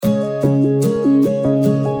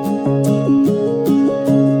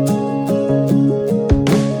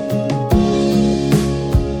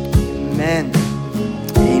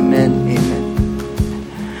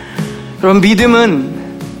여러분,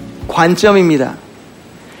 믿음은 관점입니다.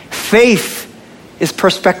 Faith is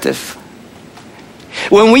perspective.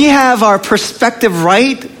 When we have our perspective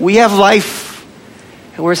right, we have life.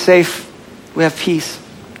 We're safe. We have peace,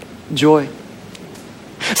 joy.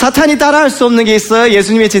 사탄이 따라할 수 없는 게 있어요.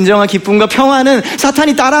 예수님의 진정한 기쁨과 평안은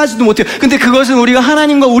사탄이 따라하지도 못해요. 근데 그것은 우리가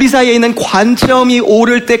하나님과 우리 사이에 있는 관점이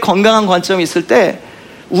옳을 때, 건강한 관점이 있을 때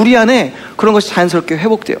우리 안에 그런 것이 자연스럽게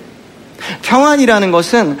회복돼요. 평안이라는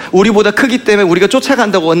것은 우리보다 크기 때문에 우리가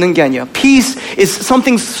쫓아간다고 얻는 게 아니에요. Peace is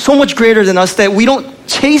something so much greater than us that we don't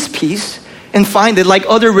chase peace and find it like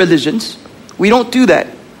other religions. We don't do that.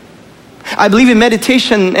 I believe in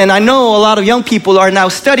meditation, and I know a lot of young people are now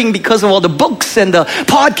studying because of all the books and the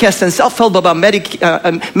podcasts and self-help about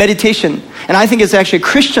meditation. And I think it's actually a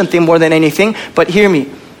Christian thing more than anything. But hear me.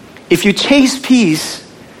 If you chase peace,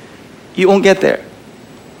 you won't get there.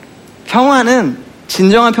 평안은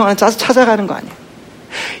진정한 평안은 찾아가는 거 아니에요.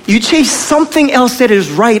 You chase something else that is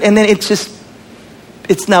right, and then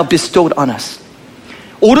it's now bestowed on us.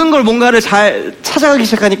 옳은 걸 뭔가를 잘 찾아가기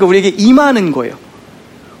시작하니까 우리에게 임하는 거예요.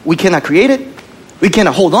 We cannot create it. We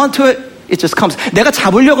cannot hold on to it. It just comes. 내가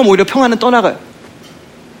잡으려고 하면 오히려 평안은 떠나가요.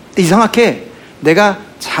 근데 이상하게 내가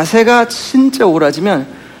자세가 진짜 옳아지면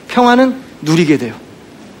평안은 누리게 돼요.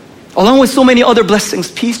 Along with so many other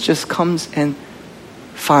blessings, peace just comes and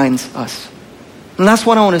finds us. And that's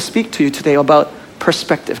what I want to speak to you today about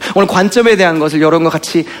perspective. 오늘 관점에 대한 것을 여러분과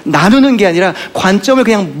같이 나누는 게 아니라 관점을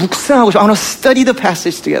그냥 묵상하고 싶어요. I want to study the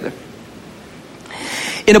passage together.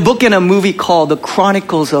 In a book and a movie called The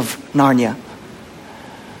Chronicles of Narnia,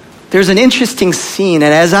 there's an interesting scene,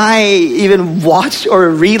 and as I even watch or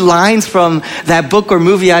read lines from that book or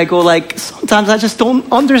movie, I go like, sometimes I just don't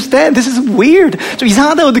understand. This is weird. 좀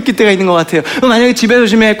이상하다고 느낄 때가 있는 것 같아요. 만약에 집에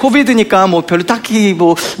요즘에 코비드니까 뭐 별로 딱히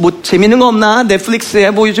뭐 재밌는 거 없나?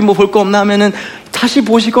 넷플릭스에 뭐 요즘 뭐 볼 거 없나 하면은 다시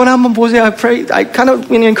보시거나 한번 보세요. I kind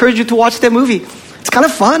of encourage you to watch that movie. It's kind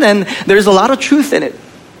of fun, and there's a lot of truth in it.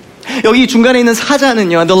 여기 중간에 있는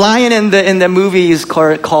사자는요, the lion in the movie is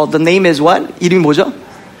called, the name is what? 이름이 뭐죠?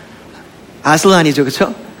 Aslan이죠,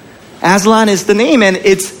 그렇죠? Aslan is the name, and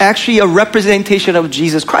it's actually a representation of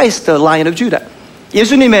Jesus Christ, the Lion of Judah.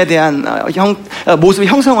 예수님에 대한 모습을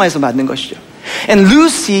형상화해서 만든 것이죠. And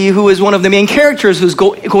Lucy, who is one of the main characters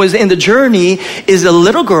who is in the journey, is a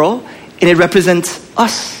little girl, and it represents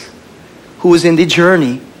us, who is in the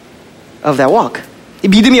journey of that walk.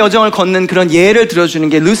 믿음의 여정을 걷는 그런 예를 들어주는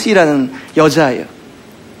게 루시라는 여자예요.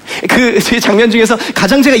 그 장면 중에서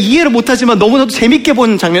가장 제가 이해를 못하지만 너무나도 재밌게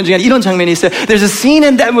본 장면 중에 이런 장면이 있어요. There's a scene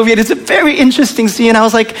in that movie, and it's a very interesting scene. I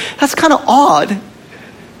was like, that's kind of odd.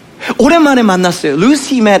 오랜만에 만났어요.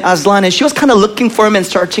 Lucy met Aslan, and she was kind of looking for him and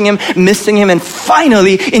searching him, missing him, and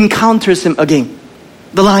finally encounters him again.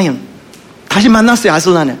 The lion. 다시 만났어요,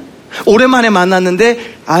 아슬란을. 오랜만에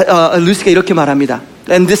만났는데 루시가 이렇게 말합니다.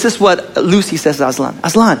 And this is what Lucy says to Aslan.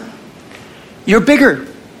 Aslan, you're bigger.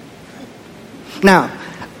 Now,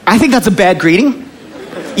 I think that's a bad greeting.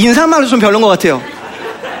 인사말로 좀 별론 것 같아요.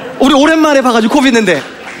 우리 오랜만에 봐가지고 코비드인데.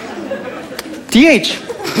 DH,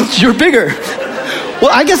 you're bigger.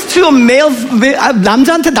 Well, I guess to a male,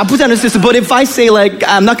 남자한테 나쁘지 않을 수 있어. But if I say like,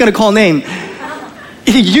 I'm not going to call name.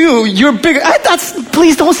 You're bigger.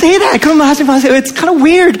 Please don't say that. 그러면 하지 마세요. It's kind of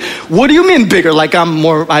weird. What do you mean bigger? Like I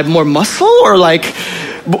have more muscle? Or like,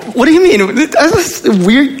 what do you mean? That's a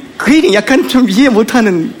weird greeting. 약간 좀 이해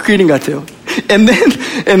못하는 greeting 같아요. And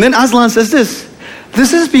then Aslan says this.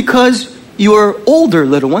 This is because you're older,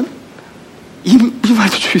 little one. 이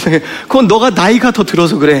말도 좀 이상해. 그건 너가 나이가 더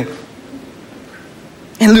들어서 그래.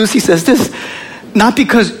 And Lucy says this. Not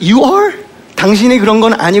because you are. 당신이 그런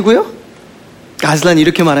건 아니고요. Aslan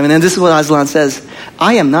이렇게 말하면, and this is what Aslan says,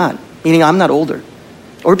 I am not, meaning I'm not older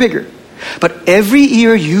or bigger. But every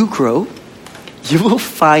year you grow, you will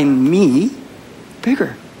find me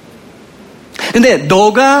bigger. 근데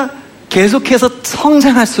너가 계속해서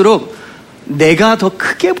성장할수록 내가 더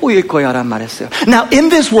크게 보일 거야 라는 말했어요. Now in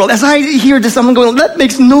this world, as I hear this, I'm going, that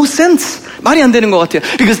makes no sense. 말이 안 되는 것 같아요.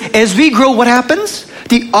 Because as we grow, what happens?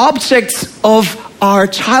 The objects of our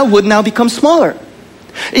childhood now become smaller.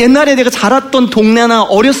 옛날에 내가 자랐던 동네나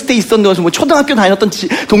어렸을 때 있었던 곳, 뭐 초등학교 다녔던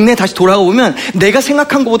동네에 다시 돌아오면 내가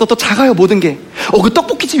생각한 것보다 더 작아요, 모든 게. 그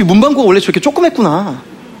떡볶이집이 문방구가 원래 저렇게 조그맸구나.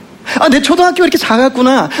 내 초등학교 이렇게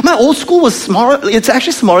작았구나. My old school was small. It's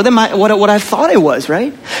actually smaller than what I thought it was,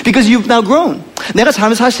 right? Because you've now grown. 내가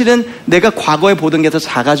자라면서 사실은 내가 과거에 보던 게 더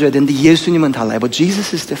작아져야 되는데 예수님은 달라요. But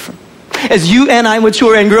Jesus is different. As you and I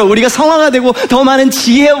mature and grow, 우리가 성화가 되고 더 많은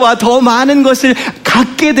지혜와 더 많은 것을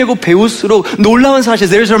갖게 되고 배울수록 놀라운 사실,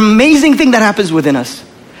 there's an amazing thing that happens within us.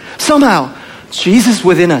 Somehow, Jesus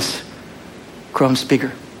within us grows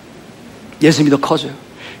bigger. 예수님이 더 커져요.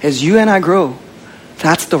 as you and I grow,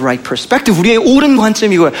 that's the right perspective. 우리의 옳은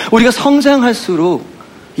관점이고요. 우리가 성장할수록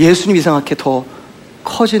예수님이 생각해 더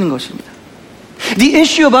커지는 것입니다. The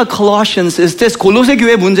issue about Colossians is this. 골로새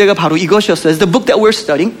교회의 문제가 바로 이것이었어요. It's the book that we're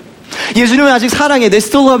studying. 예수님은 아직 사랑해. They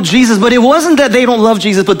still love Jesus, but it wasn't that they don't love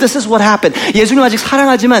Jesus, but this is what happened. 예수님은 아직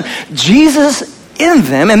사랑하지만 Jesus in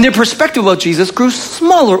them and their perspective about Jesus grew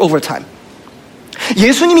smaller over time.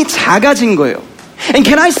 예수님이 작아진 거예요. And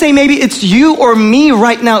can I say maybe it's you or me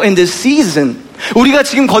right now in this season. 우리가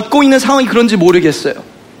지금 걷고 있는 상황이 그런지 모르겠어요.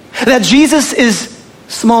 That Jesus is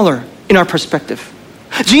smaller in our perspective.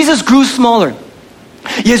 Jesus grew smaller.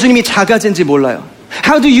 예수님이 작아진지 몰라요.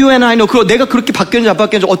 How do you and I know? 내가 그렇게 바뀌었는지 안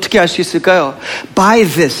바뀌었는지 어떻게 알 수 있을까요? By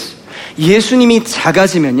this. 예수님이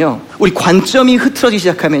작아지면요. 우리 관점이 흐트러지기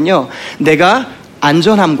시작하면요. 내가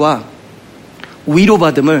안전함과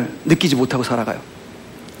위로받음을 느끼지 못하고 살아가요.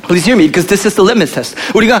 Please hear me, because this is the litmus test.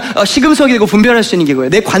 우리가 시금석이 되고 분별할 수 있는 게 뭐예요?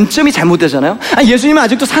 내 관점이 잘못되잖아요. 예수님은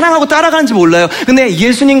아직도 사랑하고 따라가는지 몰라요. 근데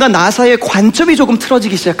예수님과 나 사이의 관점이 조금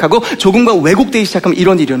틀어지기 시작하고 조금과 왜곡되기 시작하면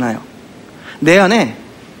이런 일이 일어나요. 내 안에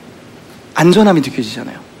안전함이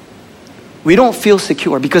느껴지잖아요. We don't feel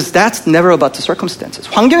secure because that's never about the circumstances.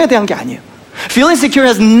 환경에 대한 게 아니에요. Feeling secure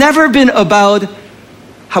has never been about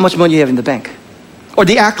how much money you have in the bank or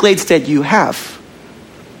the accolades that you have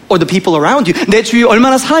or the people around you. 내 주위에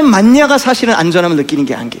얼마나 사람이 많냐가 사실은 안전함을 느끼는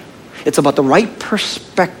게 아니에요. It's about the right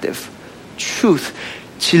perspective, truth,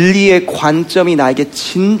 진리의 관점이 나에게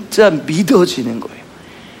진짜 믿어지는 거예요.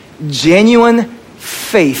 Genuine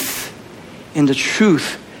faith in the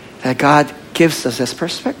truth that God gives us as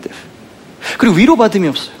perspective. 그리고 위로받음이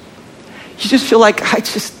없어요. You just feel like I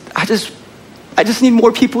just need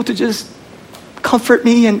more people to just comfort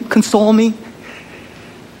me and console me.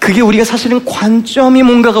 그게 우리가 사실은 관점이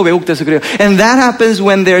뭔가가 왜곡돼서 그래요. And that happens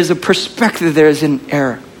when there's a perspective, there's an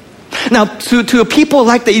error. Now, to people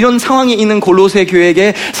like that, 이런 상황이 있는 골로새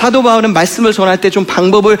교회에게 사도 바울은 말씀을 전할 때 좀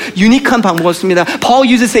유니크한 방법을 씁니다. Paul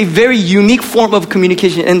uses a very unique form of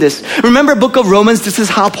communication in this. Remember book of Romans, this is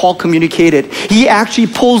how Paul communicated. He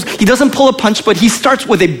doesn't pull a punch, but he starts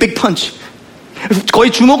with a big punch. 거의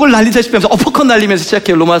주먹을 날리다시피 하면서 어퍼컷 날리면서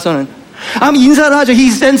시작해요, 로마서는. 인사를 하죠. He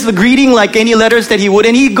sends the greeting like any letters that he would,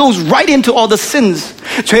 and he goes right into all the sins.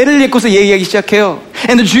 죄를 엮고서 얘기하기 시작해요.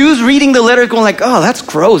 And the Jews reading the letter going like, oh, that's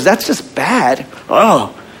gross. That's just bad.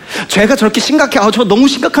 Oh, 죄가 저렇게 심각해. 저 너무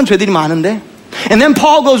심각한 죄들이 많은데. And then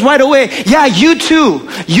Paul goes right away, yeah, you too.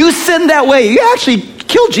 You sinned that way. You actually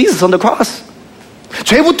killed Jesus on the cross.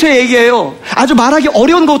 죄부터 얘기해요. 아주 말하기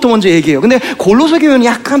어려운 것부터 먼저 얘기해요. 근데 골로새 교회는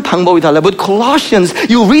약간 방법이 달라요. But Colossians,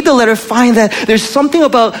 you read the letter, find that there's something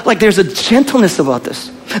about, like there's a gentleness about this.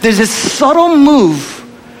 There's this subtle move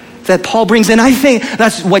that Paul brings, and I think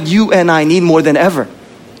that's what you and I need more than ever.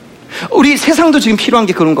 우리 세상도 지금 필요한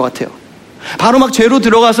게 그런 것 같아요. 바로 막 죄로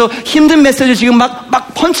들어가서 힘든 메시지를 지금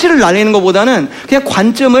막 펀치를 날리는 것보다는 그냥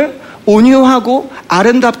관점을 온유하고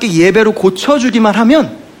아름답게 예배로 고쳐주기만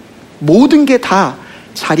하면 모든 게 다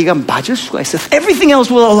자리가 맞을 수가 있어요. Everything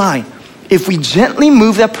else will align if we gently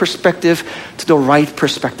move that perspective to the right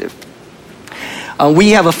perspective.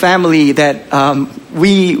 We have a family that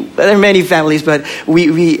there are many families, but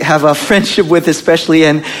we have a friendship with especially,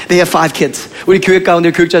 and they have 5 kids. 우리 교회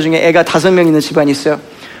가운데 교육자 중에 애가 5명 있는 집안이 있어요.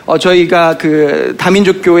 저희가 그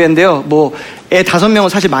다민족 교회인데요. 애 5명은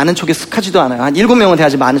사실 많은 쪽에 속하지도 않아요. 한 7명은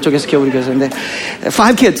돼야지 많은 쪽에 속해요, 우리 교회에서인데.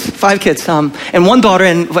 5 kids, and 1 daughter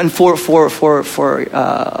and 4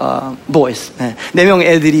 boys. 4명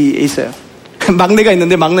애들이 있어요. 막내가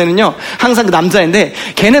있는데 막내는요, 항상 그 남자인데,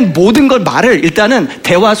 걔는 모든 걸 말을 일단은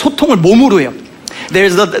대화 소통을 몸으로 해요.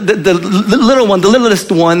 There's the little one, the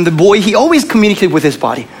littlest one, the boy, he always communicates with his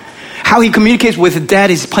body. How he communicates with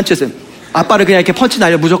dad is he punches him. 아빠를 그냥 이렇게 펀치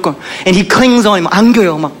날려 무조건. And he clings on him.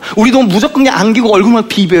 안겨요 막. 우리도 무조건 그냥 안기고 얼굴 막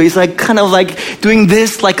비벼요. He's like kind of like doing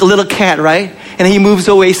this like a little cat, right? And he moves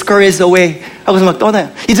away, scurries away. 하고서 막 떠나요.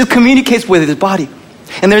 He just communicates with his body.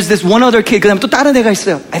 And there's this one other kid. 그다음에 또 다른 애가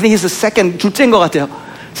있어요. I think he's the second, 둘째인 것 같아요.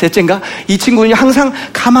 셋째인가? 이 친구는 항상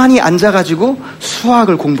가만히 앉아가지고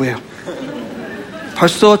수학을 공부해요.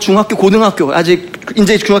 벌써 중학교, 고등학교 아직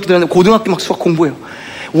이제 중학교 들었는데 고등학교 막 수학 공부해요.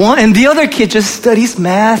 And the other kid just studies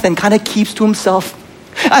math and kind of keeps to himself.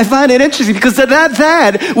 I find it interesting because that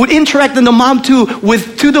dad would interact and the mom too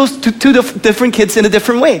with two different kids in a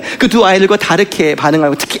different way. 그 두 아이들과 다르게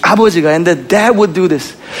반응하고 특히 아버지가 and the dad would do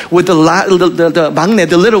this with the 막내,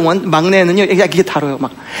 the little one. 막내는요 이게 다뤄요.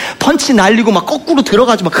 막 펀치 날리고 막 거꾸로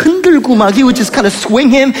들어가지고 막 흔들고 막 he would just kind of swing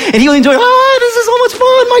him and he would enjoy. This is so much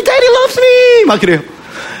fun. My daddy loves me. 막 그래요.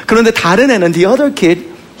 그런데 다른 애는 the other kid.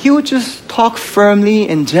 He would just talk firmly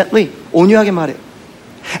and gently. 온유하게 말해요.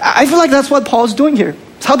 I feel like that's what Paul's doing here.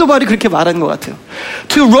 사도 바울이 그렇게 말하는 것 같아요.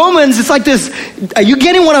 To Romans, it's like this, are you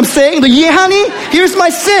getting what I'm saying? 너 이해하니? Here's my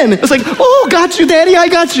sin. It's like, oh, got you, daddy, I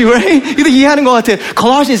got you, right? 이거 이해하는 것 같아요.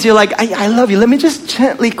 Colossians, you're like, I love you. Let me just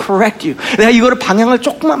gently correct you. 내가 이거를 방향을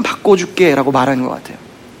조금만 바꿔줄게 라고 말하는 것 같아요.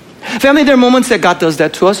 Family, there are moments that God does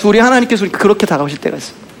that to us. 우리 하나님께서 그렇게 다가오실 때가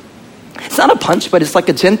있어요. It's not a punch, but it's like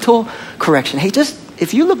a gentle correction. Hey, just,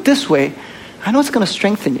 if you look this way, I know it's going to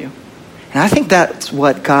strengthen you. And I think that's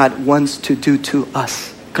what God wants to do to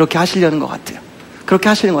us. 그렇게 하시려는 것 같아요. 그렇게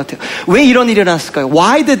하시는 것 같아요. 왜 이런 일이 일어났을까요?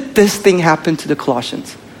 Why did this thing happen to the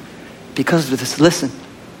Colossians? Because of this. Listen.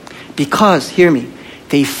 Because, hear me,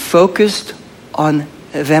 they focused on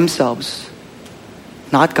themselves,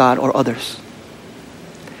 not God or others.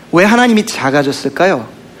 왜 하나님이 작아졌을까요?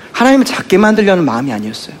 하나님을 작게 만들려는 마음이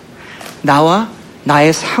아니었어요. 나와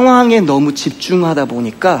나의 상황에 너무 집중하다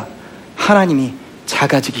보니까 하나님이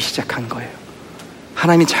작아지기 시작한 거예요.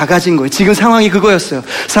 하나님이 작아진 거예요. 지금 상황이 그거였어요.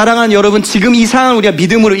 사랑하는 여러분, 지금 이 상황을 우리가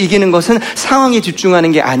믿음으로 이기는 것은 상황에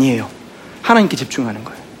집중하는 게 아니에요. 하나님께 집중하는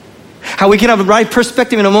거예요. How we can have the right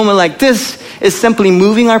perspective in a moment like this is simply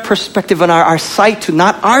moving our perspective and our sight to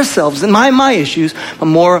not ourselves and my issues, but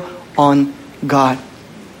more on God.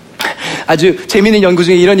 아주 재미있는 연구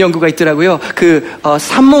중에 이런 연구가 있더라고요.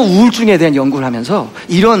 산모 우울증에 대한 연구를 하면서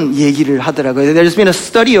이런 얘기를 하더라고요. There's been a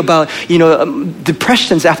study about,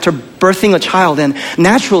 depressions after birthing a child, and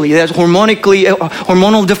naturally there's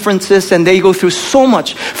hormonal differences, and they go through so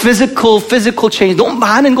much physical change. 너무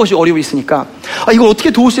많은 것이 어려워 있으니까 이걸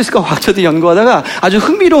어떻게 도울 수 있을까 과학자들이 연구하다가 아주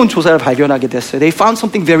흥미로운 조사를 발견하게 됐어요. They found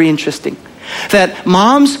something very interesting. That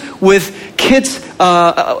moms with kids in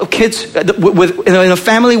a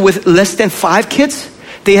family with less than 5 kids,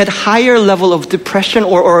 they had higher level of depression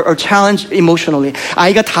or challenge emotionally.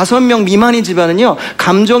 아이가 5명 미만인 집안은요,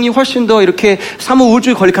 감정이 훨씬 더 이렇게 산모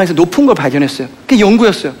우울증에 걸릴 가능성이 높은 걸 발견했어요. 그게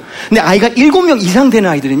연구였어요. 근데 아이가 7명 이상 되는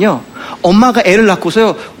아이들은요, 엄마가 애를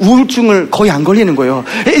낳고서요, 우울증을 거의 안 걸리는 거예요.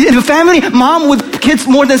 In a family, mom with kids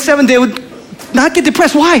more than 7, they would not get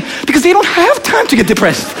depressed. Why? Because they don't have time to get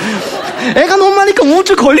depressed. 애가 너무 많으니까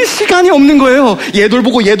우울증 걸릴 시간이 없는 거예요. 얘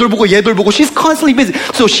돌보고. She's constantly busy.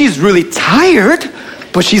 So she's really tired,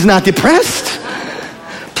 but she's not depressed.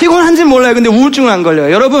 피곤한지는 몰라요. 근데 우울증은 안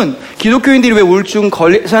걸려요. 여러분, 기독교인들이 왜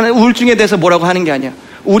우울증에 대해서 뭐라고 하는 게 아니야.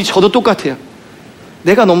 저도 똑같아요.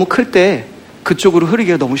 내가 너무 클 때 그쪽으로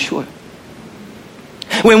흐르기가 너무 쉬워요.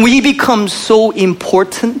 When we become so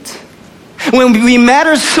important, when we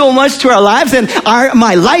matter so much to our lives and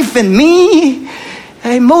my life and me,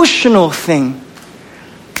 an emotional thing.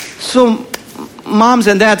 So moms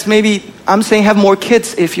and dads, maybe I'm saying have more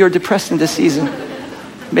kids if you're depressed in this season.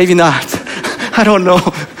 Maybe not. I don't know.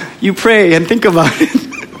 You pray and think about it.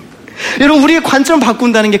 여러분, 우리의 관점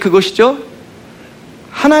바꾼다는 게 그것이죠.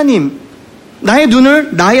 하나님, 나의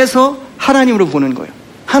눈을 나에서 하나님으로 보는 거예요.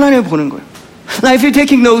 하나님을 보는 거예요. Now if you're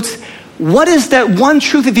taking notes, what is that one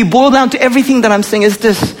truth, if you boil down to everything that I'm saying, is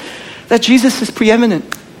this, that Jesus is preeminent.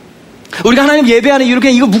 우리가 하나님 예배하는 이유로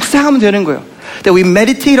그냥 이거 묵상하면 되는 거예요. That we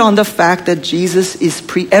meditate on the fact that Jesus is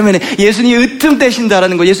preeminent. 예수님이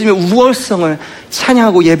으뜸되신다라는 거, 예수님의 우월성을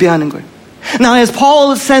찬양하고 예배하는 거예요. Now as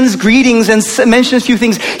Paul sends greetings and mentions a few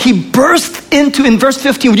things, he bursts into, in verse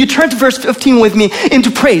 15, would you turn to verse 15 with me,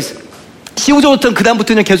 into praise. 15절부터 그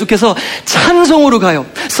다음부터는 계속해서 찬송으로 가요.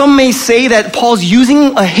 Some may say that Paul's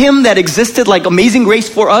using a hymn that existed like Amazing Grace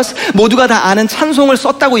for us. 모두가 다 아는 찬송을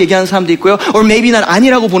썼다고 얘기하는 사람도 있고요. Or maybe 난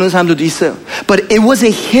아니라고 보는 사람들도 있어요. But it was a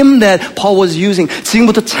hymn that Paul was using.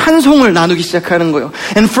 지금부터 찬송을 나누기 시작하는 거예요.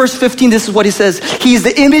 In verse 15, this is what he says. He is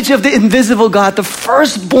the image of the invisible God, the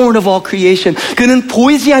firstborn of all creation. 그는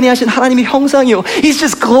보이지 아니하신 하나님의 형상이요. He's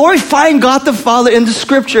just glorifying God the Father in the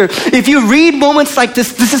scripture. If you read moments like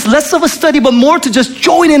this is less of a study, but more to just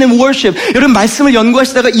join in and worship. 여러분, 말씀을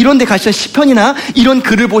연구하시다가 이런 데 가시다 시편이나 이런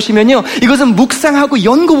글을 보시면요, 이것은 묵상하고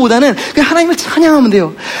연구보다는 그냥 하나님을 찬양하면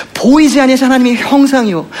돼요. 보이지 아니하신 하나님의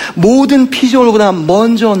형상이요, 모든 피조물보다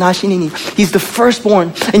먼저 나시니니. He's the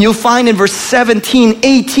firstborn. And you'll find in verse 17,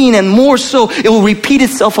 18 and more so, it will repeat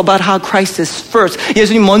itself about how Christ is first.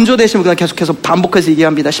 예수님 먼저 되시면 그냥 계속해서 반복해서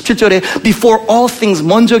얘기합니다. 17절에 before all things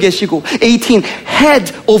먼저 계시고, 18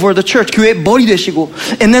 head over the church, 교회의 머리 되시고,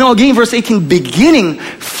 and then again verse 18 beginning,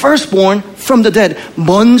 firstborn from the dead,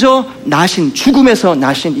 먼저 나신, 죽음에서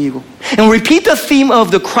나신 이고. And repeat the theme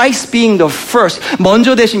of the Christ being the first,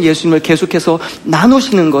 먼저 되신 예수님을 계속해서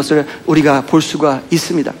나누시는 것을 우리가 볼 수가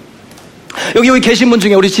있습니다. 여기 계신 분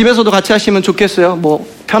중에 우리 집에서도 같이 하시면 좋겠어요. 뭐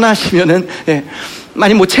편하시면은, 예.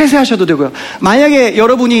 많이 뭐 채세하셔도 되고요. 만약에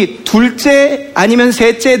여러분이 둘째 아니면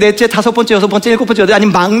셋째, 넷째, 다섯 번째, 여섯 번째, 일곱 번째,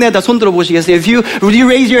 아니면 막내다, 손 들어 보시겠어요? Would you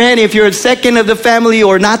raise your hand if you're second of the family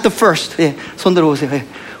or not the first? 예, 손 들어 보세요. 예.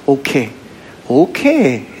 오케이.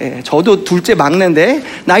 오케이. 예, 저도 둘째 막내인데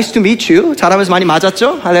Nice to meet you. 잘하면서 많이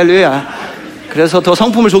맞았죠? 할렐루야. 그래서 더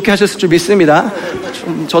성품을 좋게 하셨을 줄 믿습니다.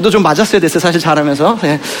 저도 좀 맞았어야 됐어요. 사실 잘하면서.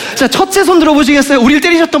 예. 자, 첫째 손 들어보시겠어요? 우리를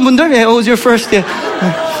때리셨던 분들? 예, who's your first? 예.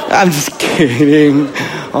 I'm just kidding.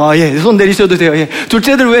 예, 손 내리셔도 돼요. 예.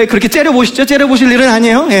 둘째들 왜 그렇게 째려보시죠? 째려보실 일은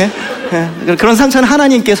아니에요. 예. 예. 그런 상처는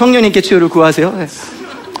하나님께, 성령님께 치유를 구하세요. 예.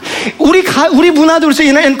 우리 문화도 그렇죠.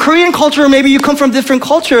 In Korean culture, maybe you come from different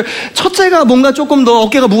culture. 첫째가 뭔가 조금 더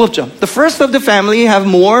어깨가 무겁죠. The first of the family have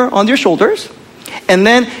more on their shoulders. And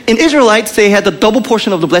then in Israelites, they had the double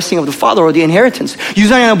portion of the blessing of the father or the inheritance.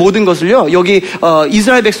 유산이나 모든 것을요, 여기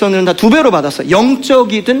이스라엘 백성들은 다 두 배로 받았어요.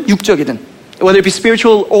 영적이든 육적이든. Whether it be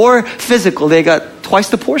spiritual or physical, they got twice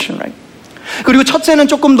the portion, right? 그리고 첫째는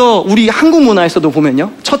조금 더 우리 한국 문화에서도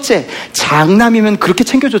보면요. 첫째, 장남이면 그렇게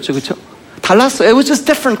챙겨줬죠. 그렇죠? 달랐어요. It was just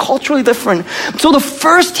different, culturally different. So the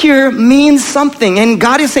first here means something. And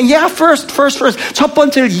God is saying, yeah, first. 첫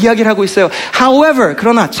번째를 이야기를 하고 있어요. However,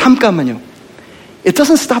 그러나 잠깐만요. It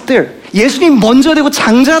doesn't stop there. 예수님 먼저 되고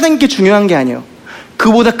장자된 게 중요한 게 아니에요.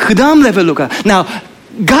 그보다 그 다음 레벨로 가. Now,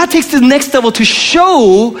 God takes the next level to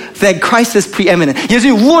show that Christ is preeminent.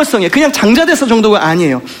 예수님 우월성이에요. 그냥 장자됐어 정도가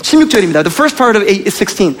아니에요. 16절입니다. The first part of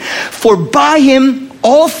 16. For by him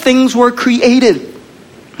all things were created.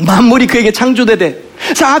 만물이 그에게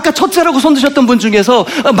창조되되. 자, 아까 첫째라고 손 드셨던 분 중에서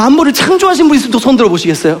만물을 창조하신 분 있으면 또 손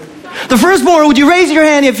들어보시겠어요? The firstborn, would you raise your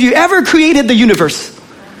hand if you ever created the universe?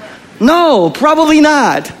 No, probably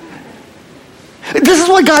not. This is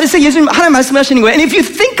what God is saying. 예수님 하나님 말씀하시는 거예요. And if you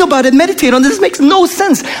think about it, meditate on this, it makes no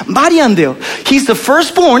sense. 말이 안 돼요. He's the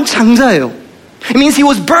firstborn, 장자예요. It means he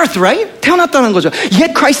was birthed, right? 태어났다는 거죠.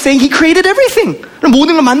 Yet Christ saying he created everything.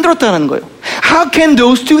 모든 걸 만들었다는 거예요. How can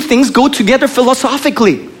those two things go together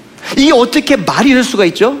philosophically? 이게 어떻게 말이 될 수가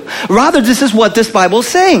있죠? Rather, this is what this Bible is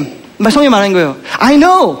saying. 성경이 말하는 거예요. I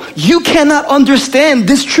know you cannot understand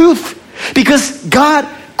this truth because God,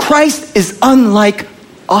 Christ is unlike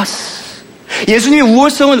us. 예수님의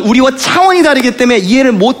우월성은 우리와 차원이 다르기 때문에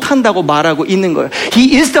이해를 못한다고 말하고 있는 거예요.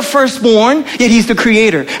 He is the firstborn, yet He's the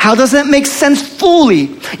creator. How does that make sense fully?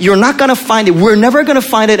 You're not going to find it. We're never going to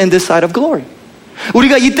find it in this side of glory.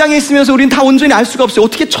 우리가 이 땅에 있으면서 우리는 다 온전히 알 수가 없어요.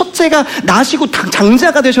 어떻게 첫째가 나시고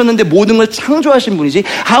장자가 되셨는데 모든 걸 창조하신 분이지?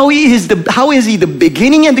 How is He the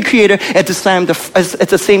beginning and the creator at the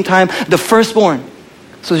same time the firstborn?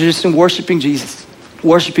 So they're just worshiping Jesus.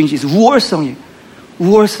 Worshiping Jesus.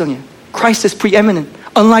 우월성이에요. Christ is preeminent.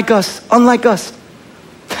 Unlike us.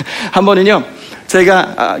 한 번은요,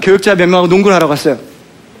 제가 교육자 몇 명하고 농구를 하러 갔어요.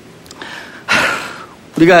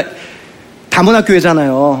 우리가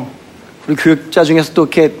다문화교회잖아요. 우리 교육자 중에서 또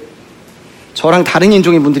이렇게 저랑 다른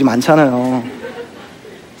인종의 분들이 많잖아요.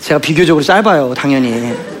 제가 비교적으로 짧아요,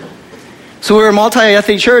 당연히. So we're a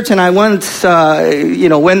multi-ethnic church, and I went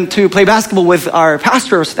to play basketball with our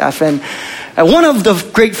pastoral staff, and one of the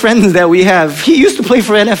great friends that we have, he used to play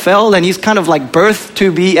for NFL, and he's kind of like birthed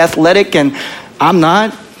to be athletic, and I'm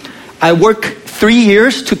not. I work 3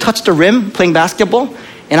 years to touch the rim playing basketball,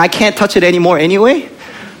 and I can't touch it anymore anyway.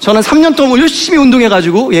 저는 3년 동안 열심히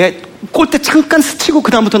운동해가지고 골대 잠깐 스치고 그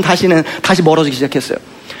다음부터는 다시 멀어지기 시작했어요.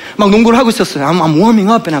 막 농구를 하고 있었어요. I'm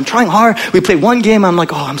warming up and I'm trying hard. We played one game. I'm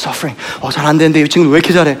like, I'm suffering. 잘 안 되는데 이 친구 왜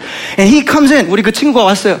이렇게 잘해? And he comes in. 우리 그 친구가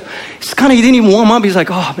왔어요. He didn't even warm up. He's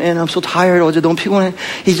like, man, I'm so tired. 어제 너무 피곤해.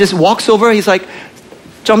 He just walks over. He's like,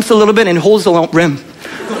 jumps a little bit and holds the rim.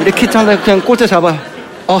 이렇게 그냥 골대 잡아요.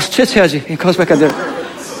 스트레치해야지. He comes back and there.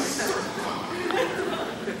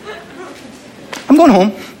 I'm going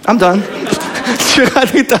home. I'm done. 집에 가야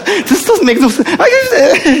되겠다. This doesn't make no sense.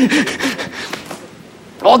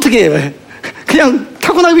 어떻게 해요? 그냥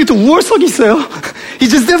타고나기 또 우월성이 있어요.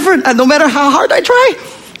 He's just different. And no matter how hard I try,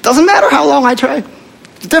 doesn't matter how long I try.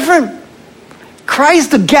 It's different.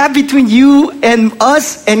 Christ, the gap between you and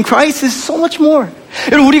us and Christ is so much more.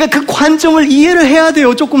 여러분, 우리가 그 관점을 이해를 해야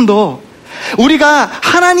돼요. 조금 더. 우리가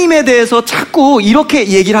하나님에 대해서 자꾸 이렇게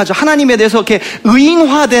얘기를 하죠. 하나님에 대해서 이렇게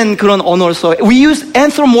의인화된 그런 언어를 써요. We use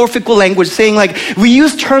anthropomorphical language, saying like we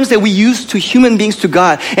use terms that we use to human beings to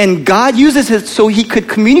God, and God uses it so He could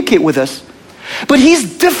communicate with us. But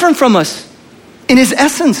He's different from us in His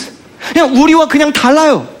essence. 그냥 우리와 그냥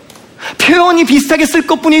달라요. 표현이 비슷하게 쓸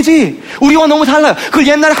것뿐이지 우리와 너무 달라요. 그걸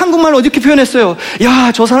옛날에 한국말로 어떻게 표현했어요?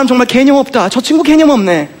 야, 저 사람 정말 개념 없다. 저 친구 개념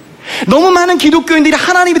없네. 너무 많은 기독교인들이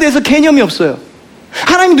하나님에 대해서 개념이 없어요.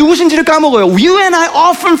 하나님이 누구신지를 까먹어요. You and I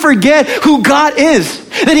often forget who God is.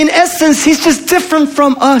 That in essence, He's just different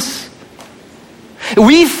from us.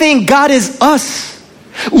 We think God is us.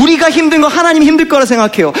 우리가 힘든 거 하나님이 힘들 거라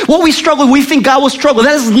생각해요. What we struggle, we think God will struggle.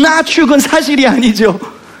 That is not true. 그건 사실이 아니죠.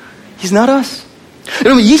 He's not us.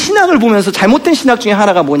 여러분 이 신학을 보면서 잘못된 신학 중에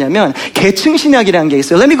하나가 뭐냐면 계층 신학이라는 게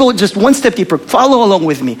있어요. Let me go just one step deeper. Follow along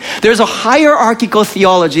with me. There's a hierarchical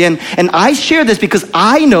theology and I share this because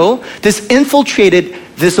I know this infiltrated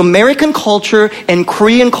this American culture and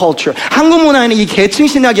Korean culture. 한국 문화에는 이 계층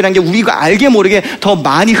신학이라는 게 우리가 알게 모르게 더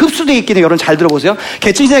많이 흡수되어 있긴 해요. 여러분 잘 들어보세요.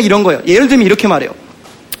 계층 신학 이런 거예요. 예를 들면 이렇게 말해요.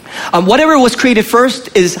 Whatever was created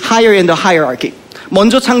first is higher in the hierarchy.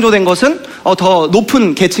 먼저 창조된 것은 더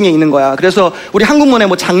높은 계층에 있는 거야. 그래서 우리 한국 문화에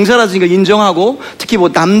뭐 장자라든지 걸 인정하고 특히 뭐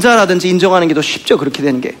남자라든지 인정하는 게 더 쉽죠. 그렇게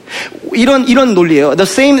되는 게. 이런 논리예요. The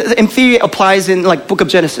same theory applies in like Book of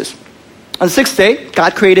Genesis. On the sixth day,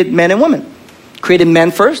 God created men and women. Created man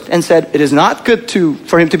first and said, it is not good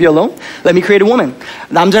for him to be alone. Let me create a woman.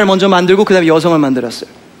 남자를 먼저 만들고 그 다음에 여성을 만들었어요.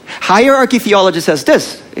 Hierarchy theology says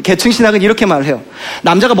this. 계층 신학은 이렇게 말을 해요.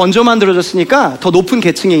 남자가 먼저 만들어졌으니까 더 높은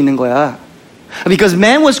계층에 있는 거야. Because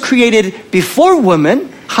man was created before woman,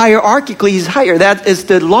 hierarchically he's higher. That is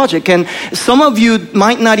the logic. And some of you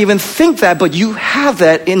might not even think that, but you have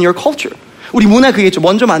that in your culture. 우리 문화 그게 있죠.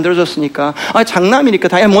 먼저 만들어졌으니까. 장남이니까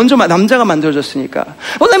당연히 먼저 남자가 만들어졌으니까.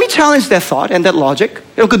 Well, let me challenge that thought and that logic.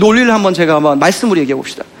 그 논리를 한번 제가 한번 말씀으로 얘기해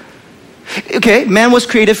봅시다. Okay, man was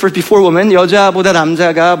created first before woman. 여자보다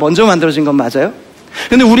남자가 먼저 만들어진 건 맞아요.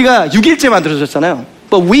 근데 우리가 6일째 만들어졌잖아요.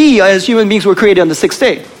 But we as human beings were created on the sixth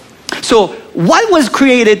day. So what was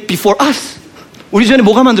created before us? 우리 전에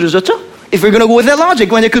뭐가 만들어졌죠? If we're going to go with that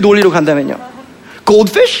logic, 만약 그 논리로 간다면요.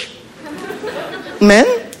 Goldfish? Men?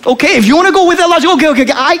 Okay, if you want to go with that logic,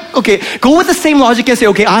 okay, go with the same logic and say,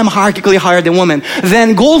 okay, I'm hierarchically higher than women.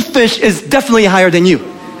 Then goldfish is definitely higher than you.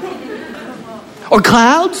 Or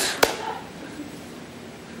clouds?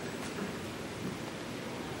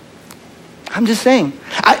 I'm just saying.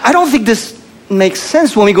 I don't think this makes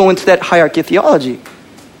sense when we go into that hierarchy theology.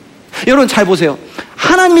 여러분 잘 보세요.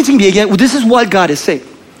 하나님이 지금 얘기하는, this is what God is saying.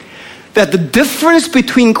 That the difference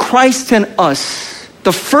between Christ and us,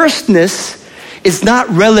 the firstness, is not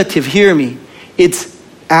relative, hear me. It's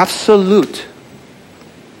absolute.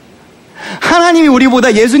 하나님이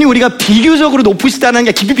우리보다 예수님 우리가 비교적으로 높으시다는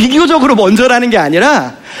게 비교적으로 먼저라는 게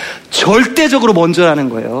아니라 절대적으로 먼저라는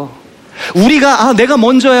거예요. 우리가 내가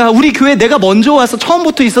먼저야. 우리 교회 내가 먼저 와서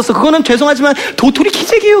처음부터 있었어. 그거는 죄송하지만 도토리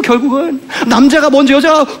키재기예요. 결국은 남자가 먼저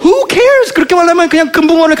여자가 who cares? 그렇게 말하면 그냥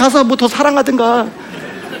금붕어를 가서 뭐 더 사랑하든가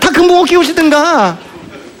다 금붕어 키우시든가.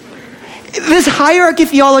 This hierarchy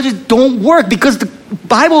theology don't work because the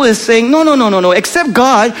Bible is saying no. Except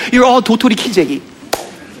God, you're all 도토리 키재기.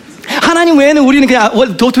 하나님 외에는 우리는 그냥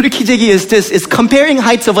what 도토리 키재기 is this is comparing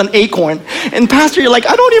heights of an acorn. And pastor, you're like,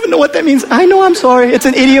 I don't even know what that means. I know, I'm sorry. It's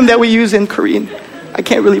an idiom that we use in Korean. I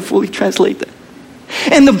can't really fully translate that.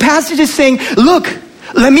 And the passage is saying, look,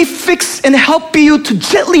 let me fix and help you to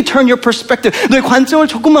gently turn your perspective. 너의 관점을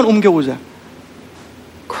조금만 옮겨보자.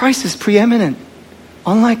 Christ is preeminent,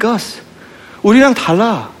 unlike us. 우리랑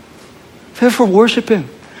달라. Therefore worship Him.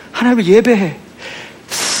 하나님을 예배해.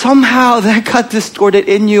 Somehow that got distorted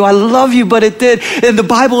in you. I love you, but it did. And the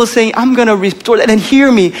Bible is saying, I'm going to restore that. And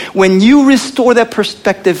hear me, when you restore that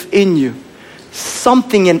perspective in you,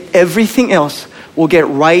 something and everything else will get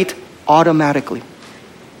right automatically.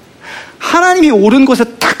 하나님이 옳은 곳에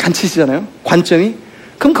딱 앉히시잖아요. 관점이.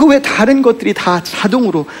 그럼 그 외에 다른 것들이 다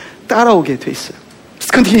자동으로 따라오게 돼 있어요.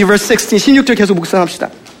 Let's continue verse 16. 16절 계속 묵상합시다.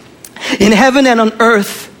 In heaven and on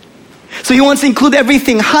earth. So he wants to include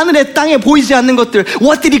everything. 하늘에 땅에 보이지 않는 것들.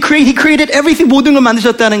 What did he create? He created everything. 모든 걸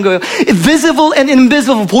만드셨다는 거예요. Visible and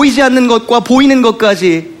invisible. 보이지 않는 것과 보이는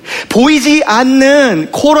것까지. 보이지 않는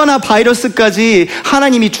코로나 바이러스까지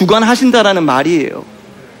하나님이 주관하신다라는 말이에요.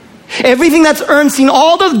 Everything that's unseen,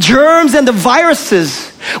 all the germs and the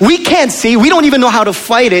viruses, we can't see. We don't even know how to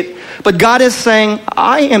fight it. But God is saying,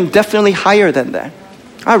 I am definitely higher than that.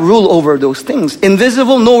 I rule over those things.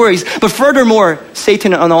 Invisible, no worries. But furthermore,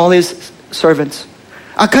 Satan and all his servants.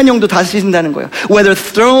 악한 영도 다스리신다는 거예요. Whether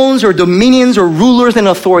thrones or dominions or rulers and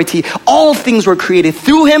authority, all things were created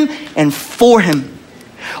through him and for him.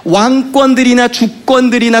 왕권들이나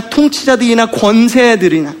주권들이나 통치자들이나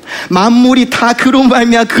권세들이나 만물이 다 그로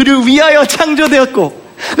말미암아 그를 위하여 창조되었고.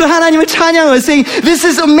 그 하나님을 찬양을 saying, this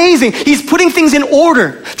is amazing. He's putting things in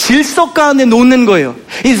order. 질서 가운데 놓는 거예요.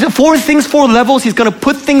 He's four things, four levels. He's going to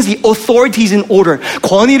put things, the authorities in order.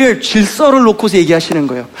 권위를 질서를 놓고서 얘기하시는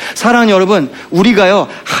거예요. 사랑하는 여러분, 우리가요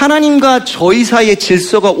하나님과 저희 사이의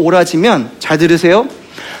질서가 오라지면 잘 들으세요.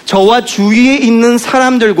 저와 주위에 있는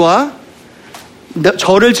사람들과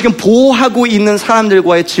저를 지금 보호하고 있는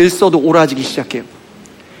사람들과의 질서도 오라지기 시작해요.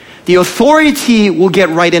 The authority will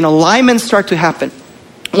get right and alignment start to happen.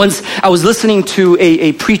 Once I was listening to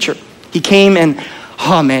a preacher. He came and,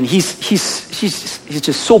 oh man, he's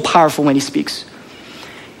just so powerful when he speaks.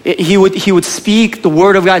 He would speak the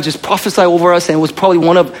word of God, just prophesy over us, and it was probably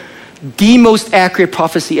one of the most accurate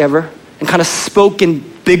prophecy ever, and kind of spoke in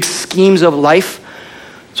big schemes of life.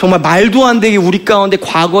 정말 말도 안 되게 우리 가운데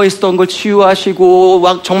과거에 있었던 걸 치유하시고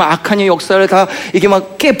막 정말 악한 의 역사를 다 이게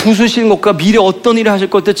막 깨 부수시는 것과 미래 어떤 일을 하실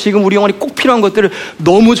것들, 지금 우리 영혼이 꼭 필요한 것들을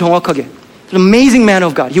너무 정확하게. An amazing man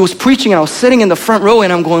of God. He was preaching and I was sitting in the front row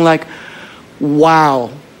and I'm going like, wow,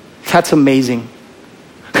 that's amazing.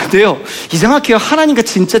 근데요, 이상하게요, 하나님과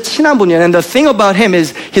진짜 친한 분이에요. And the thing about him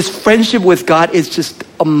is his friendship with God is just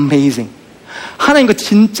amazing. 하나님과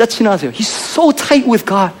진짜 친하세요. He's so tight with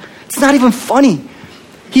God. It's not even funny.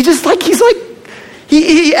 He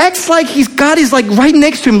acts like God is like right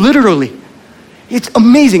next to him, literally. It's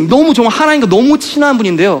amazing. 너무 정말 하나님과 너무 친한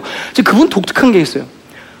분인데요. 그분 독특한 게 있어요.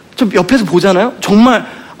 좀 옆에서 보잖아요. 정말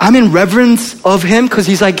I'm in reverence of him because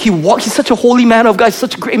he's such a holy man of God, he's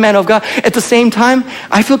such a great man of God. At the same time,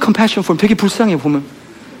 I feel compassion for him. 되게 불쌍해요, 보면.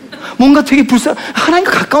 뭔가 되게 하나님과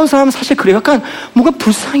가까운 사람은 사실 그래요. 약간 뭔가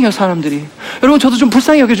불쌍해요, 사람들이. 여러분, 저도 좀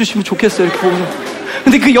불쌍히 여겨주시면 좋겠어요, 이렇게 보면.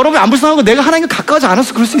 근데 여러분 안 불쌍하고 내가 하나님과 가까워지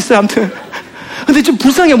않아서 그럴 수 있어요, 아무튼. 근데 좀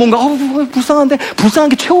불쌍해요, 뭔가. 불쌍한데, 불쌍한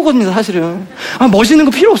게 최고거든요, 사실은. 멋있는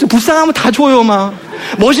거 필요 없어요. 불쌍하면 다 줘요, 막.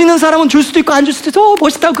 멋있는 사람은 줄 수도 있고 안 줄 수도 있고,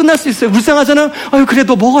 멋있다고 끝날 수 있어요. 불쌍하잖아요. 그래,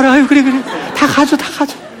 너 먹어라. 그래. 다 가져.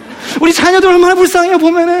 우리 자녀들 얼마나 불쌍해요,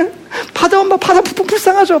 보면은. 바다 엄마, 바다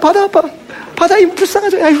불쌍하죠. 바다 아빠. 바다 이모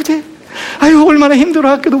불쌍하죠. 얼마나 힘들어.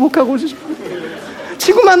 학교도 못 가고.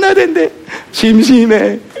 친구 만나야 되는데.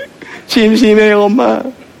 심심해, 엄마.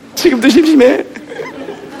 지금도 심심해.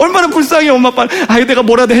 얼마나 불쌍해, 엄마, 아빠. 내가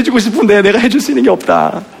뭐라도 해주고 싶은데 내가 해줄 수 있는 게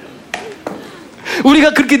없다.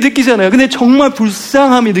 우리가 그렇게 느끼잖아요. 근데 정말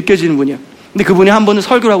불쌍함이 느껴지는 분이야. 근데 그분이 한 번은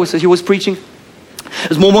설교를 하고 있어요. He was preaching.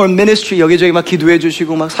 There's more ministry. 여기저기 막 기도해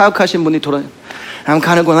주시고 막 사역하신 분이 돌아요. I'm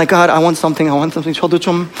kind of going like, God, I want something. 저도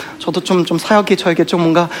좀 사역해 저에게 좀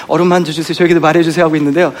뭔가 얼음 만져주세요. 저에게도 말해주세요 하고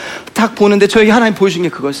있는데요. 딱 보는데 저에게 하나님 보여준 게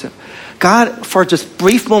그거였어요. God, for just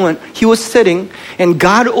brief moment, he was sitting and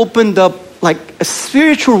God opened up like a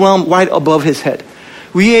spiritual realm right above his head.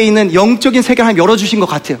 위에 있는 영적인 세계를 하나님 열어주신 것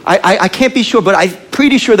같아요. I can't be sure, but I'm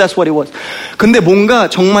pretty sure that's what it was. 근데 뭔가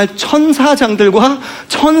정말 천사장들과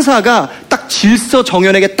천사가 딱 질서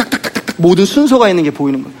정연하게 딱딱딱딱 모든 순서가 있는 게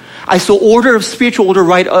보이는 거예요. I saw order of spiritual order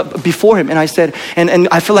right up before him. And I said, and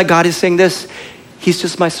I feel like God is saying this, he's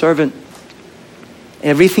just my servant.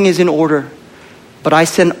 Everything is in order. But I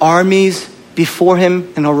send armies before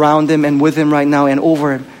him and around him and with him right now and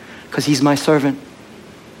over him because he's my servant.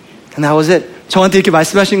 And that was it. 저한테 이렇게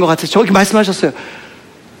말씀하신 것 같아요. 저렇게 말씀하셨어요.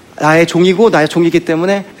 나의 종이기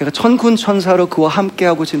때문에 내가 천군 천사로 그와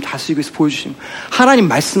함께하고 지금 다스리고 있어 보여주신 거예요. 하나님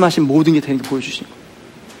말씀하신 모든 게 되는 게 보여주신 거예요.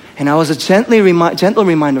 And I was a gentle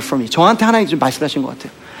reminder for me. 저한테 하나님 좀 말씀하신 것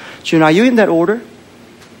같아요. June, are you in that order?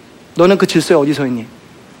 너는 그 질서에 어디 서 있니?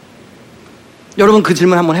 여러분 그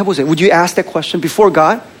질문 한번 해보세요. Would you ask that question before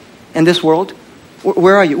God and this world?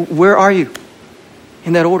 Where are you? Where are you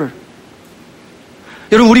in that order?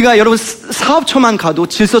 여러분 사업처만 가도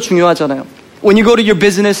질서 중요하잖아요. When you go to your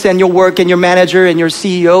business and your work and your manager and your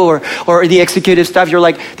CEO or the executive staff, you're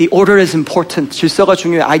like, the order is important. 질서가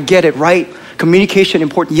중요해. I get it, right? Communication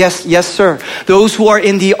important. Yes, sir. Those who are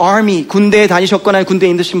in the army, 군대에 다니셨거나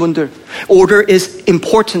군대에 있으신 분들, order is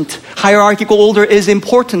important. Hierarchical order is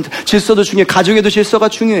important. 질서도 중요해요. 가정에도 질서가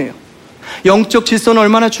중요해요. 영적 질서는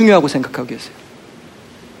얼마나 중요하고 생각하고 계세요?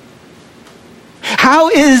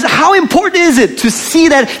 How important is it to see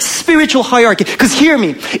that spiritual hierarchy? Because hear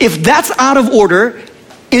me, if that's out of order,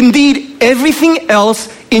 indeed everything else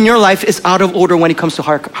in your life is out of order when it comes to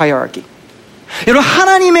hierarchy. 여러분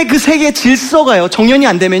하나님의 그 세계의 질서가요 정연이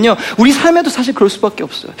안 되면요 우리 삶에도 사실 그럴 수밖에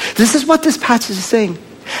없어요. This is what this passage is saying.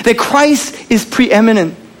 That Christ is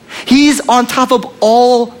preeminent. He's on top of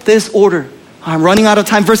all this order. I'm running out of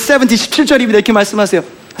time. Verse 17, 17절입니다. 이렇게 말씀하세요.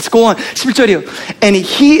 Let's go on. 11절이요. And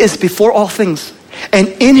he is before all things.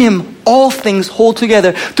 And in him all things hold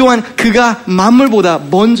together. 또한 그가 만물보다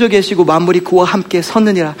먼저 계시고 만물이 그와 함께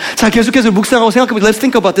섰느니라. 자, 계속해서 묵상하고 생각해보자. Let's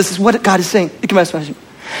think about this. This is what God is saying. 이렇게 말씀하십니다.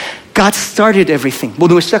 God started everything.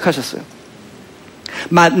 모든 걸 시작하셨어요.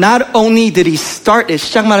 But not only did he start it,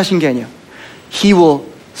 시작만 하신 게 아니에요. He will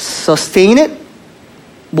sustain it.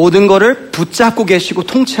 모든 거를 붙잡고 계시고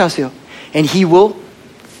통치하세요. And he will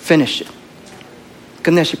finish it.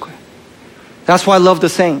 끝내실 거예요. That's why I love the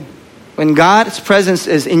saying. When God's presence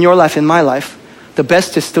is in your life, in my life, the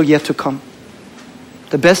best is still yet to come.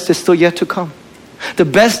 The best is still yet to come. The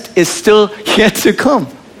best is still yet to come.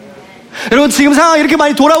 여러분 지금 상황 이렇게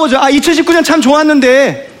많이 돌아보죠. 2019년 참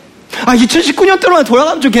좋았는데 2019년대로만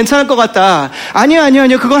돌아가면 좀 괜찮을 것 같다.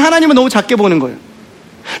 아니요. 그건 하나님은 너무 작게 보는 거예요.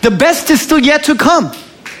 The best is still yet to come.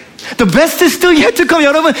 The best is still yet to come.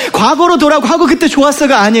 여러분, 과거로 돌아가고 하고 그때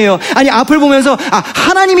좋았어가 아니에요. 아니, 앞을 보면서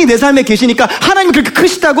하나님이 내 삶에 계시니까 하나님이 그렇게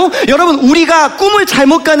크시다고? 여러분, 우리가 꿈을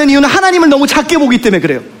잘못 가는 이유는 하나님을 너무 작게 보기 때문에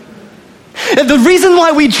그래요. And the reason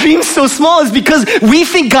why we dream so small is because we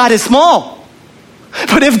think God is small.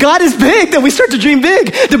 But if God is big, then we start to dream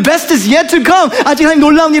big. The best is yet to come. 아직 하나님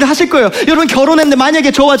놀라운 일을 하실 거예요. 여러분 결혼했는데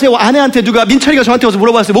만약에 저와 제 아내한테 누가 민철이가 저한테 와서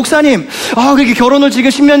물어봤어요. 목사님, 그렇게 결혼을 지금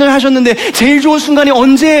 10몇 년을 하셨는데 제일 좋은 순간이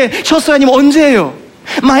언제셨어요? 아니면 언제예요?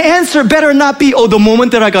 My answer better not be, the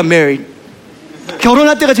moment that I got married.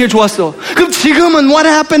 결혼할 때가 제일 좋았어. 그럼 지금은 what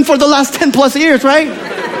happened for the last 10 plus years, right?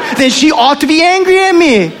 Then she ought to be angry at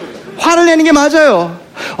me. 화를 내는 게 맞아요.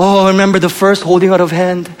 Remember the first holding out of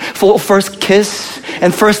hand, first kiss,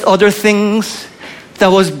 and first other things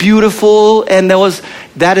that was beautiful, and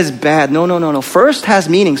that is bad. No. First has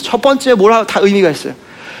meanings. 첫 번째 뭐라 다 의미가 있어요.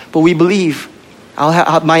 But we believe.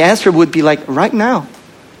 My answer would be like right now.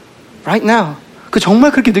 Right now. 그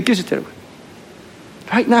정말 그렇게 느껴지더라고요.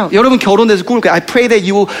 Right now. 여러분 결혼해서 꿈을 꿔요. I pray that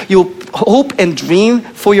you hope and dream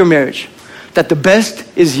for your marriage. That the best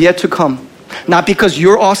is yet to come. Not because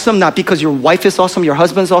you're awesome, not because your wife is awesome, your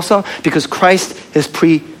husband's awesome, because Christ is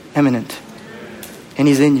preeminent. And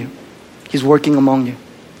He's in you. He's working among you.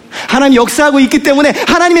 하나님 역사하고 있기 때문에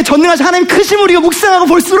하나님의 전능하신 하나님 크심을 우리가 묵상하고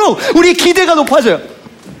볼수록 우리의 기대가 높아져요.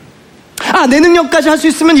 내 능력까지 할 수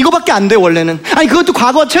있으면 이거밖에 안 돼 원래는. 아니 그것도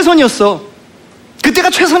과거 최선이었어. 그때가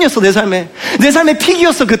최선이었어 내 삶의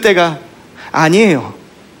픽이었어 그때가. 아니에요.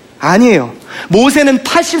 모세는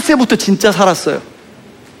 80세부터 진짜 살았어요.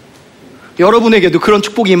 여러분에게도 그런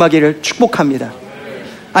축복이 임하기를 축복합니다.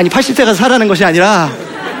 아니 80세가 살아는 것이 아니라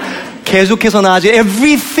계속해서 나아지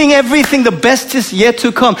everything the best is yet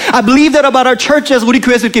to come. I believe that about our churches. 우리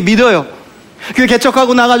교회에서 이렇게 믿어요. 교회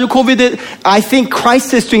개척하고 나가지고 코비드 I think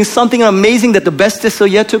Christ is doing something amazing that the best is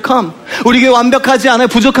yet to come. 우리 교회 완벽하지 않아요.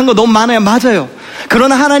 부족한 거 너무 많아요. 맞아요.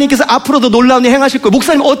 그러나 하나님께서 앞으로도 놀라운 일 행하실 거예요.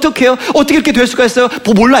 목사님 어떻게 해요? 어떻게 이렇게 될 수가 있어요?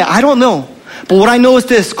 몰라요. I don't know. But what I know is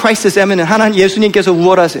this. Christ is eminent. 하나님 예수님께서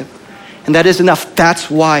우월하세요. And that is enough.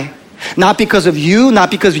 That's why. Not because of you,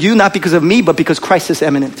 not because of me, but because Christ is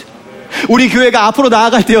eminent. 우리 교회가 앞으로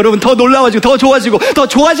나아갈 때 여러분 더 놀라워지고 더 좋아지고 더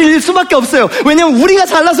좋아질 수밖에 없어요. 왜냐면 우리가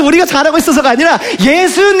잘나서 우리가 잘하고 있어서가 아니라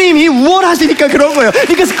예수님이 우월하시니까 그런 거예요.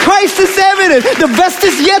 Because Christ is eminent. The best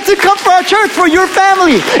is yet to come for our church, for your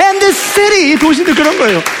family, and this city. 이 도시도 그런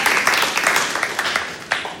거예요.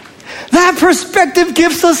 That perspective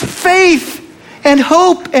gives us faith and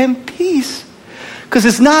hope and peace. Because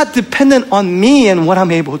it's not dependent on me and what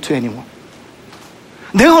I'm able to anymore.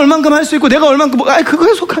 내가 얼만큼 할 수 있고 내가 얼만큼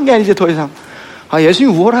그거에 속한 게 아니지 더 이상.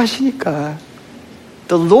 예수님이 우월하시니까.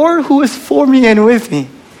 The Lord who is for me and with me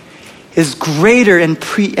is greater and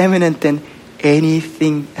preeminent than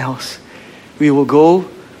anything else. We will go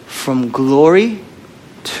from glory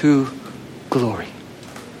to glory.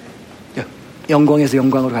 영광에서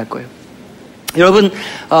영광으로 갈 거예요. 여러분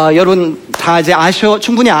다 이제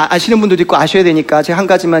충분히 아시는 분들도 있고 아셔야 되니까 제가 한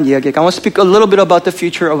가지만 이야기할게요. I want to speak a little bit about the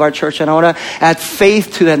future of our church, and I want to add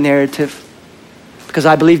faith to that narrative because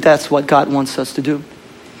I believe that's what God wants us to do.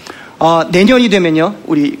 내년이 되면요,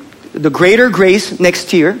 우리 the greater grace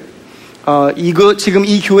next year. 지금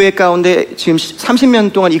이 교회 가운데 지금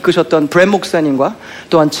 30년 동안 이끄셨던 브랜 목사님과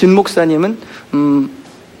또한 진 목사님은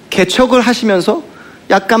개척을 하시면서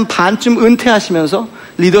약간 반쯤 은퇴하시면서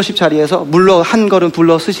리더십 자리에서 한 걸음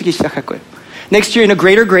불러 쓰시기 시작할 거예요. Next year in a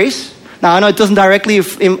greater grace. Now I know it doesn't directly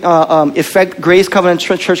affect Grace Covenant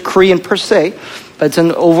Church Korean per se, but it's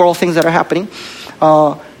an overall things that are happening.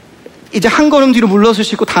 이제 한 걸음 뒤로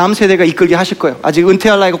물러서시고 다음 세대가 이끌게 하실 거예요. 아직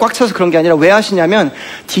은퇴할 나이가 꽉 차서 그런 게 아니라 왜 하시냐면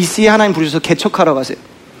DC에 하나님 부르셔서 개척하러 가세요.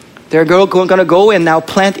 They're going to go and now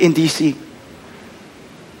plant in DC.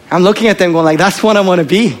 I'm looking at them going like, that's what I want to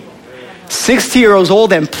be. 60 years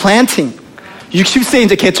old and planting. 60세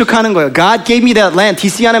이제 개척하는 거예요. God gave me that land.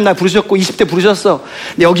 DC 하나님 날 부르셨고 20대 부르셨어.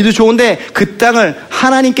 근데 여기도 좋은데 그 땅을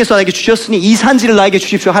하나님께서 나에게 주셨으니 이 산지를 나에게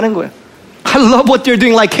주십시오 하는 거예요. I love what they're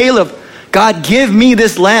doing like Caleb. God give me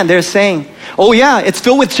this land. They're saying, oh yeah, it's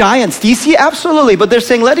filled with giants. DC absolutely. But they're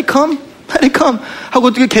saying, let it come. Let it come. 하고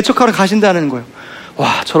개척하러 가신다는 거예요.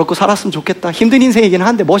 와, 저렇게 살았으면 좋겠다. 힘든 인생이긴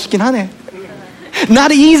한데 멋있긴 하네.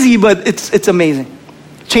 Not easy, but it's amazing.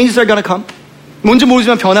 Changes are going to come. 뭔지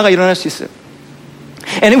모르지만 변화가 일어날 수 있어요.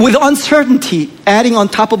 And with uncertainty, adding on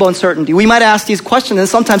top of uncertainty, we might ask these questions and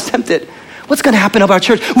sometimes tempted. What's going to happen of our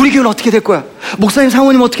church? 우리 교회는 어떻게 될 거야? 목사님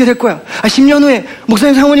사모님 어떻게 될 거야? 10년 후에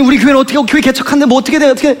목사님 사모님 우리 교회는 어떻게 교회 개척하는데 뭐 어떻게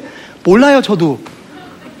돼? 몰라요 저도.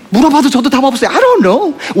 물어봐도 저도 답 없어요. I don't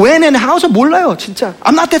know. When and how 저 몰라요 진짜.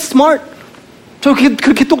 I'm not that smart. 저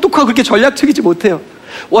그렇게 똑똑하고 그렇게 전략적이지 못해요.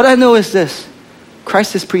 What I know is this.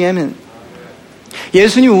 Christ is preeminent.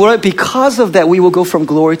 예수님, because of that, we will go from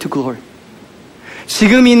glory to glory.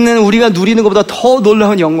 지금 있는 우리가 누리는 것보다 더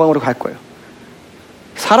놀라운 영광으로 갈 거예요.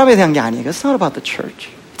 사람에 대한 게 아니에요. It's not about the church.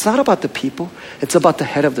 It's not about the people. It's about the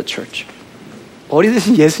head of the church. 머리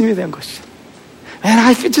대신 예수님에 대한 것이죠. And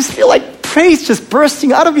I just feel like praise just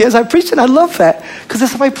bursting out of me as I preach, and I love that because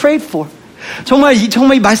that's what I prayed for. 정말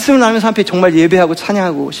이 말씀을 나누면서 함께 정말 예배하고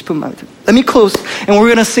찬양하고 싶은 마음이 듭니다. Let me close, and we're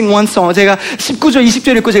gonna sing one song. 제가 19절,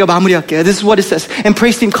 20절 읽고 제가 마무리할게요. This is what it says. And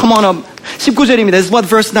praise team, come on up. 19절입니다. This is what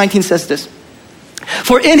verse 19 says this.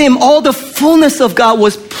 For in him all the fullness of God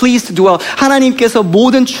was pleased to dwell. 하나님께서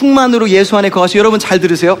모든 충만으로 예수 안에 거하시고, 여러분 잘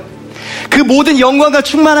들으세요. 그 모든 영광과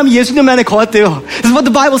충만함이 예수님 안에 거했대요. This is what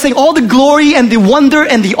the Bible is saying. All the glory and the wonder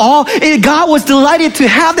and the awe, God was delighted to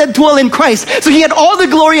have that dwell in Christ. So he had all the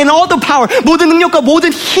glory and all the power. 모든 능력과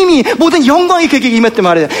모든 힘이, 모든 영광이 그에게 임했단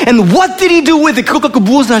말이에요. And what did he do with it? 그것 갖고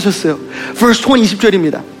무엇을 하셨어요? Verse 20,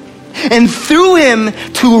 20절입니다. And through him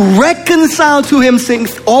to reconcile to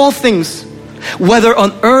himself all things, whether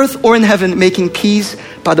on earth or in heaven, making peace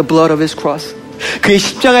by the blood of his cross. 그의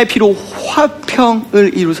십자가의 피로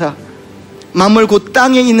화평을 이루사 만물 곧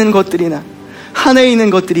땅에 있는 것들이나 하늘에 있는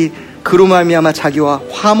것들이 그로 말미암아 자기와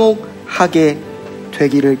화목하게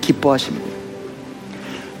되기를 기뻐하십니다.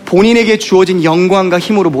 본인에게 주어진 영광과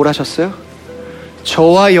힘으로 뭘 하셨어요?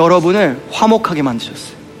 저와 여러분을 화목하게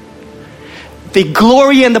만드셨어요. The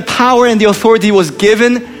glory and the power and the authority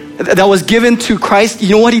that was given to Christ.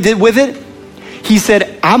 You know what he did with it? He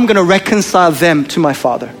said, I'm going to reconcile them to my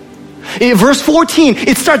Father. In verse 14,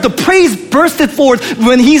 the praise bursted forth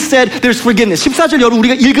when he said there's forgiveness. 14절 여러분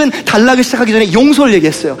우리가 읽은 단락을 시작하기 전에 용서를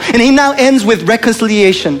얘기했어요. And he now ends with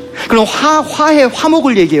reconciliation. 그럼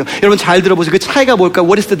화목을 얘기해요. 여러분 잘 들어보세요. 그 차이가 뭘까?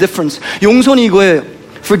 What is the difference? 용서는 이거예요.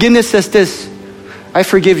 Forgiveness says this. I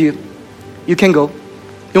forgive you. You can go.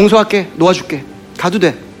 용서할게. 놓아줄게. 가도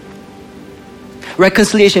돼.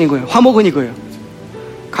 Reconciliation 이거예요. 화목은 이거예요.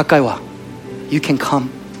 가까이 와. You can come.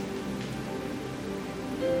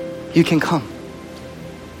 You can come.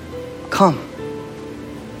 Come.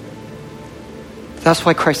 That's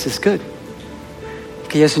why Christ is good.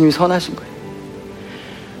 예수님이 선하신 거예요.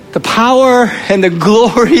 The power and the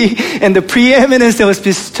glory and the preeminence that was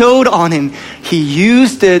bestowed on him, he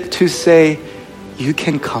used it to say, you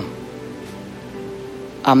can come.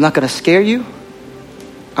 I'm not going to scare you.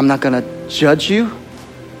 I'm not going to judge you.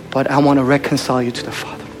 But I want to reconcile you to the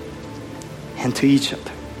Father and to each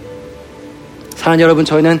other. 사랑하는 여러분,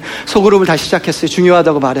 저희는 소그룹을 다시 시작했어요.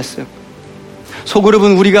 중요하다고 말했어요.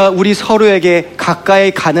 소그룹은 우리 서로에게 가까이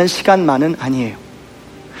가는 시간만은 아니에요.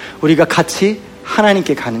 우리가 같이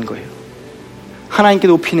하나님께 가는 거예요. 하나님께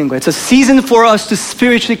높이는 거예요. It's a season for us to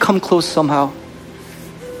spiritually come close somehow.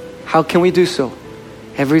 How can we do so?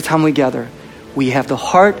 Every time we gather, we have the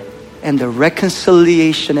heart and the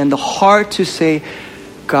reconciliation and the heart to say,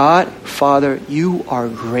 God, Father, you are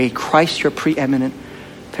great. Christ, you're preeminent.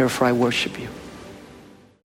 Therefore, I worship you.